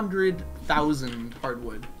 200,000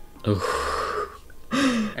 hardwood.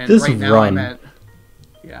 And this right now run.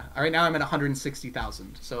 Right now I'm at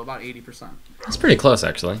 160,000, so about 80%. That's pretty close,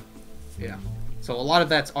 actually. Yeah. So a lot of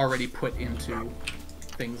that's already put into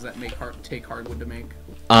things that take hardwood to make.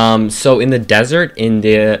 So in the desert, in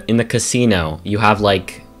the casino, you have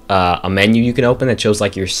like a menu you can open that shows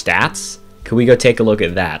like your stats. Could we go take a look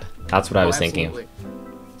at that? That's what I was thinking. Sorry,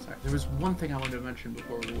 there was one thing I wanted to mention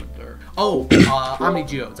before we went there. Oh, Omni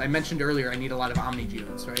Geodes. I mentioned earlier I need a lot of Omni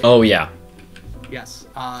Geodes, right? Oh yeah. Yes.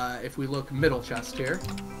 If we look middle chest here,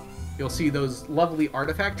 you'll see those lovely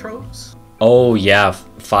artifact tropes. Oh yeah,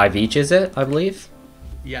 5 each is it? I believe.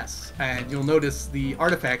 Yes, and you'll notice the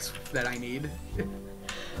artifacts that I need.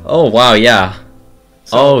 Oh wow, yeah.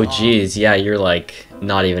 So, oh geez, yeah, you're like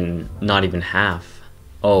not even half.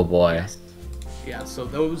 Oh boy. Yes. Yeah, so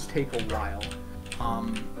those take a while.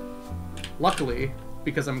 Luckily,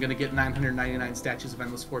 because I'm gonna get 999 statues of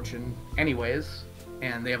endless fortune anyways,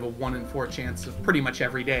 and they have a 1 in 4 chance of pretty much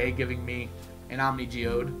every day giving me an Omni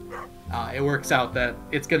Geode. It works out that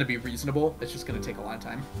it's gonna be reasonable. It's just gonna take a lot of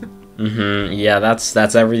time. Yeah, that's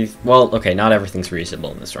well, okay, not everything's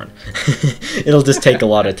reasonable in this run. It'll just take a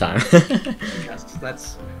lot of time.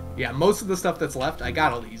 Yes, most of the stuff that's left, I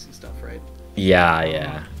got all the easy stuff, right?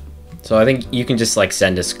 Yeah. So I think you can just like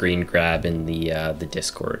send a screen grab in the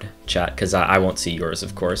Discord chat, because I won't see yours,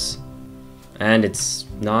 of course. And it's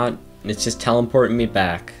just teleporting me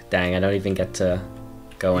back. Dang, I don't even get to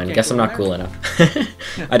go in. Guess I'm not cool enough.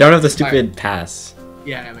 I don't have the stupid pass.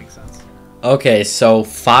 Yeah, that makes sense. Okay, so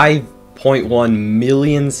 5.1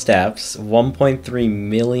 million steps, 1.3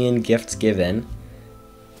 million gifts given,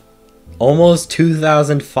 almost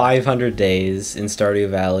 2,500 days in Stardew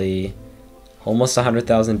Valley, almost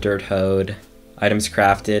 100,000 dirt hoed, items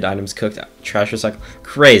crafted, items cooked, trash recycled.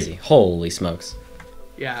 Crazy. Holy smokes.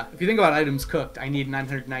 Yeah, if you think about items cooked, I need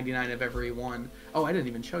 999 of every one. Oh, I didn't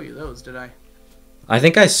even show you those, did I? I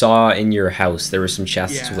think I saw in your house there were some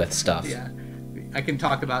chests with stuff. Yeah. I can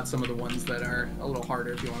talk about some of the ones that are a little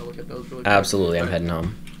harder if you want to look at those really quick. Absolutely, I'm heading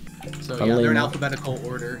home. So yeah, they're in alphabetical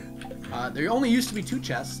order. There only used to be 2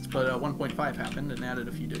 chests, but 1.5 happened and added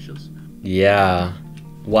a few dishes. Yeah.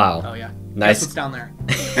 Wow. Oh yeah. Nice. Guess what's down there?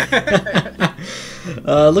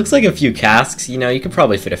 Looks like a few casks. You know, you could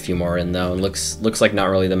probably fit a few more in though. Looks like not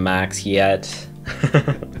really the max yet.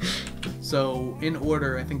 So in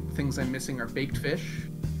order, I think the things I'm missing are baked fish.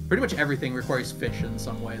 Pretty much everything requires fish in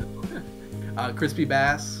some way. Crispy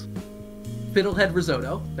bass, fiddlehead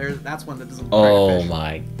risotto. That's one that doesn't require fish. Oh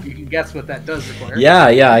my! You can guess what that does require.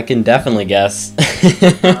 Yeah, I can definitely guess.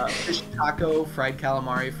 Fish taco, fried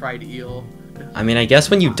calamari, fried eel. I mean, I guess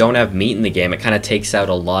when you don't have meat in the game, it kind of takes out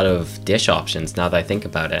a lot of dish options. Now that I think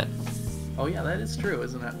about it. Oh yeah, that is true,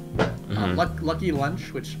 isn't it? Lucky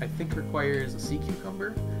lunch, which I think requires a sea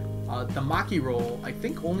cucumber. The maki roll, I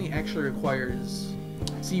think only actually requires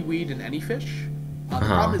seaweed and any fish. The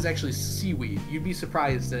problem is actually seaweed. You'd be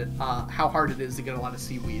surprised at how hard it is to get a lot of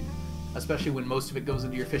seaweed, especially when most of it goes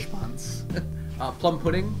into your fish ponds. Plum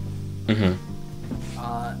pudding.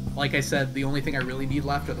 Like I said, the only thing I really need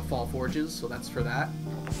left are the fall forges, so that's for that.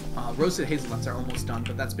 Roasted hazelnuts are almost done,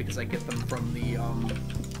 but that's because I get them from the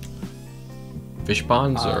fish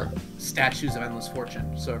ponds or statues of endless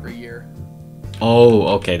fortune. So every year. Oh,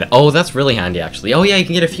 okay. That's really handy actually. Oh yeah, you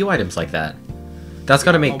can get a few items like that. That's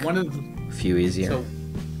got to make a few easier. So,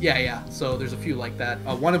 yeah. So there's a few like that.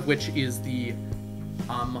 One of which is the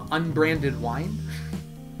unbranded wine.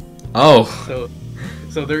 Oh.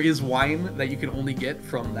 So there is wine that you can only get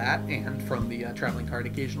from that and from the traveling cart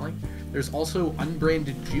occasionally. There's also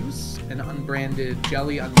unbranded juice and unbranded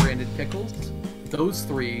jelly, unbranded pickles. Those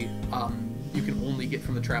three you can only get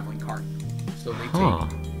from the traveling cart. So they take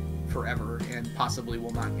forever and possibly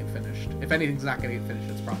will not get finished. If anything's not going to get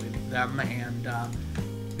finished, it's probably them and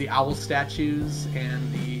the owl statues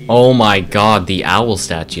and the... Oh my god, the owl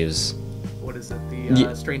statues. What is it?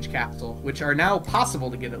 The strange capsule, which are now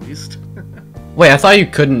possible to get at least. Wait, I thought you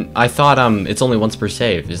couldn't... I thought it's only once per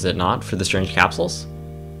save, is it not, for the strange capsules?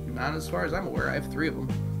 Not as far as I'm aware. I have 3 of them.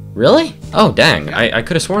 Really? Oh, dang. Yeah. I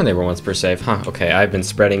could have sworn they were once per save. Huh, okay, I've been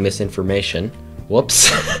spreading misinformation.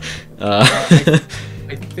 Whoops.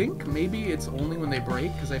 I think maybe it's only when they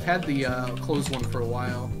break, because I've had the closed one for a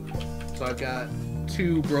while. So I've got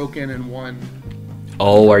 2 broken and 1...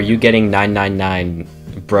 Oh, are you getting 999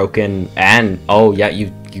 broken and... Oh, yeah, you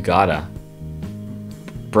gotta.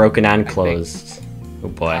 Broken and closed. Oh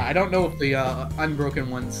boy. I don't know if the unbroken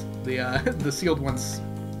ones, the sealed ones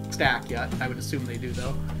stack yet. I would assume they do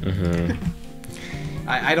though.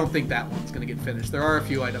 I don't think that one's gonna get finished. There are a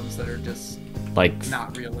few items that are just like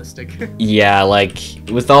not realistic. Yeah, like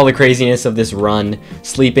with all the craziness of this run,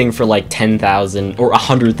 sleeping for like 10,000 or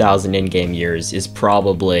 100,000 in-game years is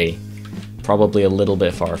probably a little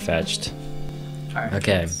bit far-fetched. Right,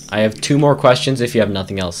 okay, I have 2 more questions if you have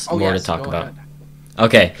nothing else more to talk about. Ahead.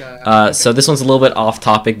 Okay, so this one's a little bit off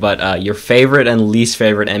topic, but your favorite and least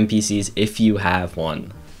favorite NPCs, if you have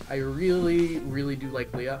one. I really, really do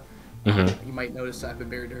like Leah. You might notice I've been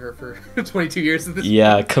married to her for 22 years at this point.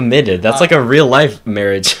 Yeah, committed. That's like a real life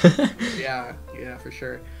marriage. yeah, for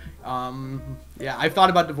sure. Yeah, I've thought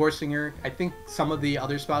about divorcing her. I think some of the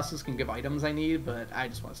other spouses can give items I need, but I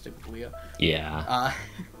just want to stick with Leah. Yeah.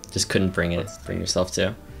 Just couldn't bring yourself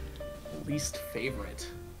to. Least favorite.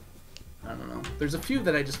 I don't know. There's a few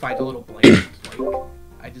that I just find a little bland. Like,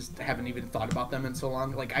 I just haven't even thought about them in so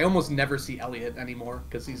long. Like, I almost never see Elliot anymore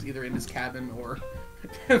because he's either in his cabin or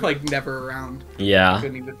like never around. Yeah. I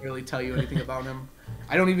couldn't even really tell you anything about him.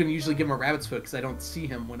 I don't even usually give him a rabbit's foot because I don't see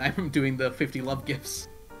him when I'm doing the 50 love gifts.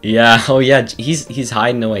 Yeah. Oh yeah. He's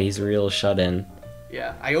hiding away. He's real shut in.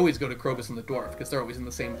 Yeah. I always go to Krobus and the Dwarf because they're always in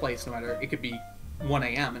the same place. No matter, it could be 1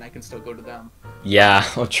 a.m. and I can still go to them. Yeah.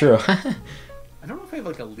 Oh, true. I don't know if I have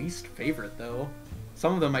like a least favorite though.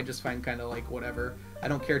 Some of them I just find kind of like whatever. I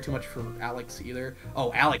don't care too much for Alex either.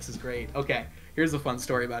 Oh, Alex is great. Okay, here's a fun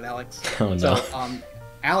story about Alex. Oh no. So,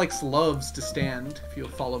 Alex loves to stand. If you'll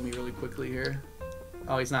follow me really quickly here.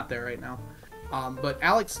 Oh, he's not there right now. But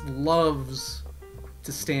Alex loves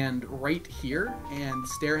to stand right here and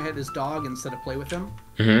stare at his dog instead of play with him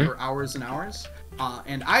for hours and hours.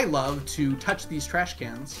 And I love to touch these trash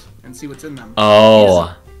cans and see what's in them.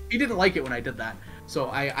 Oh. He didn't like it when I did that. So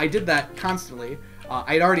I did that constantly.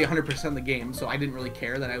 I'd already 100% the game, so I didn't really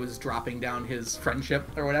care that I was dropping down his friendship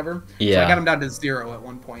or whatever. Yeah. So I got him down to 0 at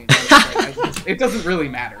one point. It doesn't really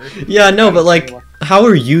matter. Yeah, no, but like, how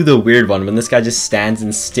are you the weird one when this guy just stands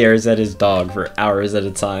and stares at his dog for hours at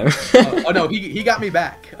a time? oh no, he got me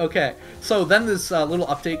back. Okay. So then this little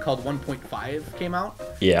update called 1.5 came out.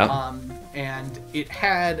 Yeah. And it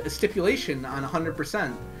had a stipulation on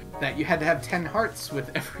 100% that you had to have 10 hearts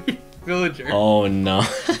with every villager. Oh no.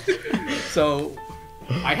 So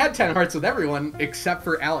I had 10 hearts with everyone except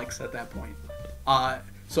for Alex at that point.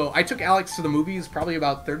 So I took Alex to the movies probably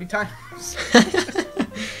about 30 times.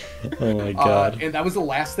 Oh my god. And that was the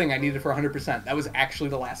last thing I needed for 100%. That was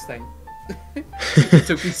actually the last thing. It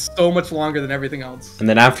took me so much longer than everything else. And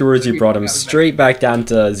then afterwards you brought him straight back down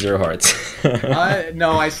to 0 hearts.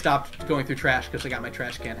 No, I stopped going through trash because I got my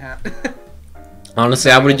trash can hat.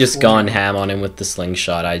 Honestly, I would have just gone ham on him with the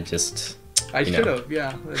slingshot. I should have,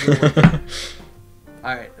 yeah.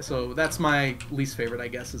 Alright, so that's my least favorite, I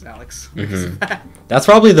guess, is Alex. That's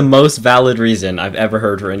probably the most valid reason I've ever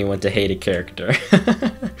heard for anyone to hate a character.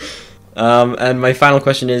 And my final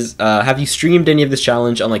question is, have you streamed any of this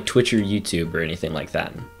challenge on like Twitch or YouTube or anything like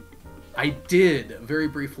that? I did, very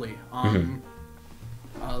briefly.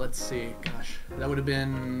 Let's see, gosh, that would have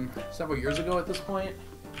been several years ago at this point.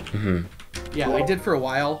 Yeah, I did for a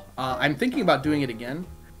while. I'm thinking about doing it again,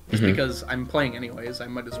 just because I'm playing anyways. I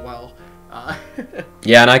might as well.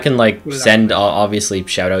 Yeah, and I can like send, obviously,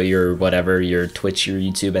 shout out your whatever, your Twitch, your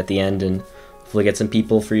YouTube at the end, and hopefully get some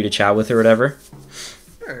people for you to chat with or whatever.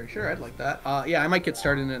 Sure, I'd like that. Yeah, I might get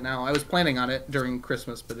started in it now. I was planning on it during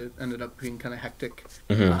Christmas, but it ended up being kind of hectic.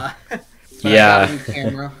 Yeah.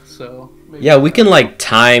 Camera, so yeah, we can like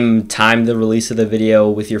time the release of the video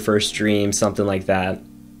with your first stream, something like that.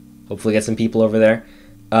 Hopefully get some people over there.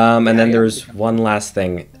 And then there's one last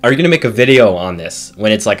thing. Are you going to make a video on this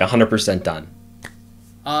when it's like 100% done?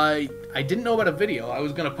 I didn't know about a video. I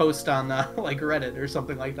was gonna post on like Reddit or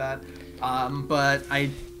something like that. But I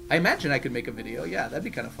imagine I could make a video. Yeah, that'd be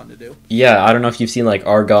kind of fun to do. Yeah, I don't know if you've seen like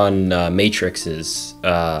Argon Matrix's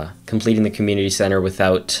completing the community center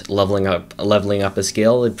without leveling up a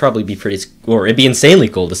skill. It'd probably be or it'd be insanely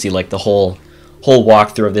cool to see like the whole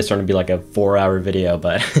walkthrough of this one. Would be like a 4-hour video,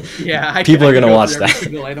 but yeah, people are gonna watch that.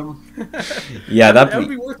 Single item. Yeah, that would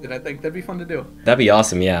be worth it. I think that'd be fun to do. That'd be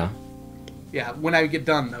awesome. Yeah. Yeah, when I get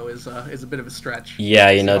done though is a bit of a stretch. Yeah,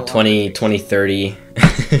 you know, 2030.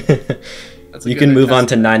 You can good move on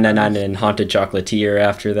to 999 and Haunted Chocolatier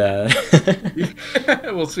after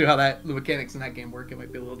that. We'll see how the mechanics in that game work. It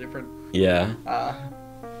might be a little different. Yeah.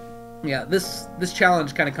 Yeah, this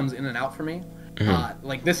challenge kind of comes in and out for me.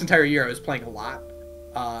 Like this entire year I was playing a lot.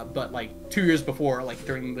 But like 2 years before, like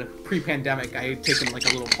during the pre-pandemic, I had taken like a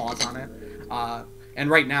little pause on it. And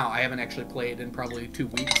right now I haven't actually played in probably 2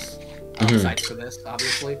 weeks. Besides for this,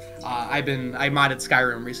 obviously. I modded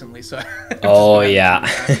Skyrim recently, so... Oh, yeah.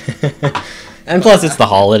 And plus it's the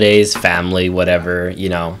holidays, family, whatever, you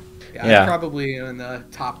know. Yeah, I'm probably in the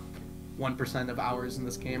top 1% of hours in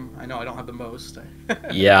this game. I know I don't have the most.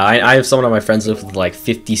 Yeah, I have someone of my friends with like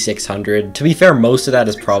 5,600. To be fair, most of that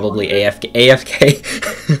is probably AFK.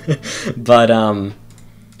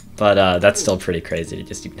 but that's still pretty crazy to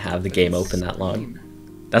just even have the game open that long.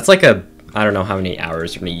 That's like I don't know how many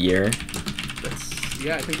hours in a year.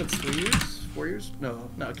 Yeah, I think that's 3 years? 4 years? No,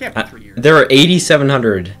 it can't be 3 years. There are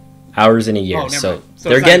 8,700 hours in a year, so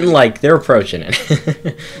they're getting like, they're approaching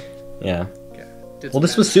it. Yeah. Okay. Well,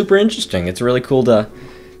 this was super interesting. It's really cool to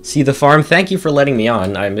see the farm. Thank you for letting me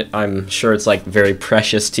on. I'm sure it's like very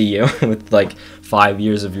precious to you with like 5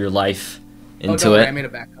 years of your life into it. I made a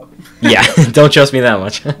backup. Yeah, don't trust me that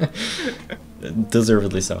much.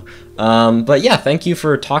 Deservedly so. But yeah, thank you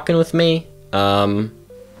for talking with me.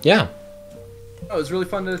 Yeah. Oh, it was really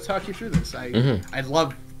fun to talk you through this. I'd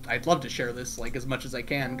love to share this like as much as I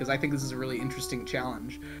can because I think this is a really interesting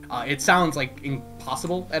challenge. It sounds like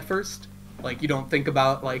impossible at first. Like you don't think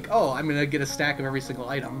about like, oh, I'm gonna get a stack of every single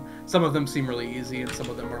item. Some of them seem really easy, and some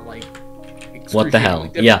of them are like, what the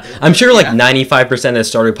hell? Yeah, I'm sure like 95% of the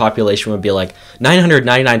Stardew population would be like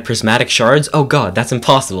 999 prismatic shards. Oh god, that's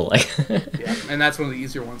impossible. Like, yeah, and that's one of the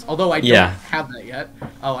easier ones. Although I don't have that yet.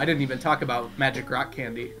 Oh, I didn't even talk about magic rock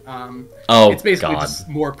candy. It's basically just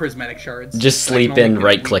more prismatic shards. Just sleep and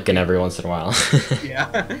right clicking every once in a while.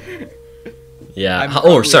 Yeah. Yeah.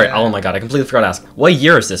 Oh, sorry. Oh my god, I completely forgot to ask. What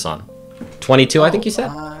year is this on? 22, I think you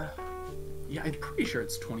said. Yeah, I'm pretty sure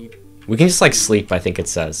it's 20. We can just like sleep. I think it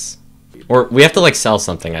says. Or we have to like sell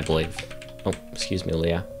something, I believe. Oh, excuse me,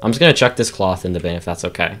 Leah. I'm just gonna chuck this cloth in the bin if that's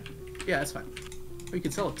okay. Yeah, that's fine. We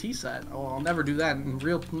could sell a tea set. Oh, I'll never do that in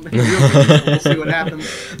real business. We'll see what happens.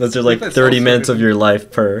 Those are like 30 minutes of your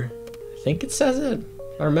life per. I think it says it.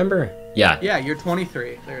 I remember. Yeah. Yeah, you're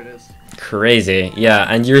 23. There it is. Crazy. Yeah,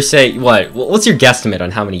 and you're saying what? What's your guesstimate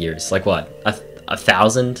on how many years? Like what?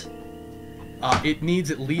 1,000? It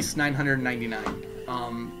needs at least 999.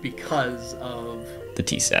 Because of the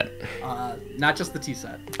tea set. Not just the tea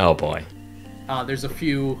set. Oh boy. There's a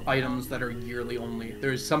few items that are yearly only.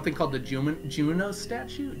 There's something called the Juno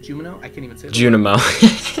statue. Juno? I can't even say that. Junimo.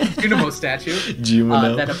 Junimo statue.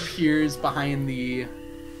 Juno. That appears behind the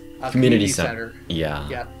community center. Yeah.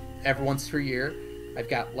 Yeah. Every once per year. I've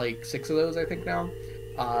got like 6 of those, I think now.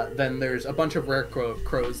 Then there's a bunch of rare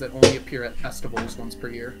crows that only appear at festivals once per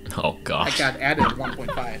year. Oh gosh. I got added at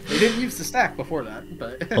 1.5. They didn't use the stack before that,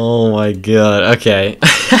 but. Oh my god. Okay.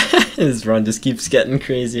 This run just keeps getting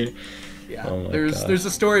crazier. Yeah. Oh there's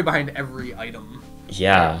a story behind every item.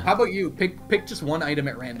 Yeah. How about you? Pick just one item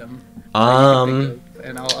at random. And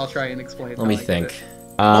I'll try and explain. Let me think.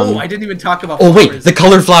 I didn't even talk about. Oh wait, the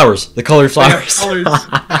colored flowers. The colored flowers.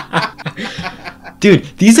 Dude,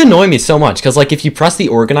 these annoy me so much because like if you press the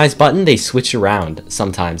organize button, they switch around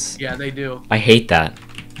sometimes. Yeah, they do. I hate that.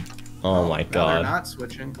 Oh my god. They're not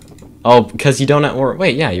switching. Oh, because you don't have, or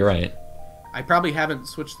wait, yeah, you're right. I probably haven't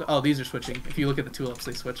switched. These are switching. If you look at the tulips,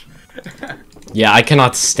 they switch. Yeah, I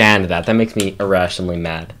cannot stand that. That makes me irrationally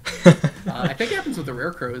mad. I think it happens with the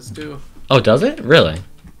rare crows too. Oh, does it? Really?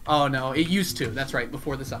 Oh no, it used to. That's right.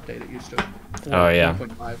 Before this update, it used to. Oh yeah.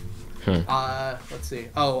 1.5. Let's see.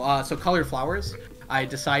 So colored flowers. I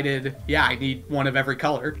decided, I need one of every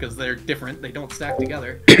color because they're different. They don't stack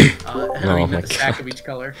together. I need a stack of each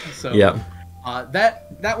color. So yeah.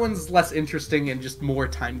 That one's less interesting and just more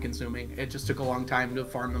time consuming. It just took a long time to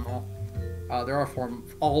farm them all. They're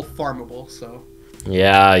all farmable, so.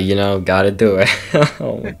 Yeah, gotta do it.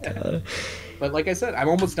 Oh my god. But like I said, I'm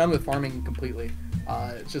almost done with farming completely.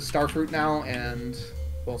 It's just starfruit now, and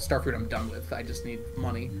well, starfruit I'm done with. I just need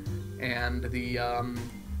money, and the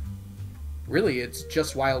really it's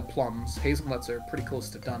just wild plums. Hazelnuts are pretty close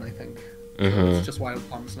to done, I think. So it's just wild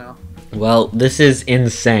plums now. Well, this is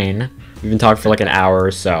insane. We've been talking for like an hour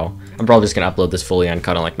or so. I'm probably just gonna upload this fully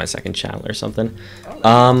uncut on like my second channel or something.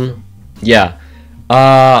 Yeah.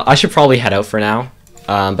 I should probably head out for now.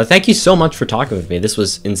 But thank you so much for talking with me. This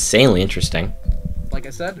was insanely interesting. Like I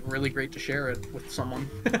said, really great to share it with someone.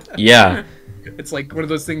 Yeah. It's like one of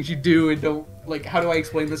those things you do and don't, like, how do I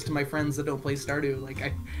explain this to my friends that don't play Stardew?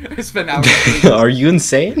 Like, I spend hours Are you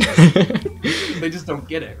insane? They just don't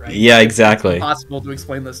get it, right? Yeah, exactly. It's impossible to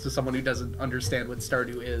explain this to someone who doesn't understand what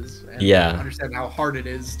Stardew is. And understand how hard it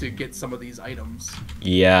is to get some of these items.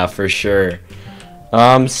 Yeah, for sure.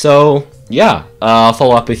 So, yeah. I'll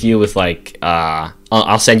follow up with you with, like,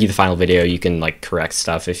 I'll send you the final video. You can, like, correct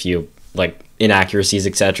stuff if you, like, inaccuracies,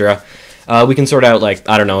 etc. We can sort out, like,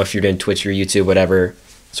 I don't know, if you're doing Twitch or YouTube, whatever,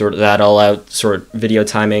 sort that all out, sort video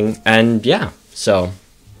timing, and yeah, so,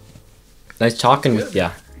 nice talking with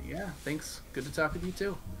ya. Yeah, thanks. Good to talk with you,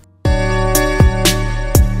 too.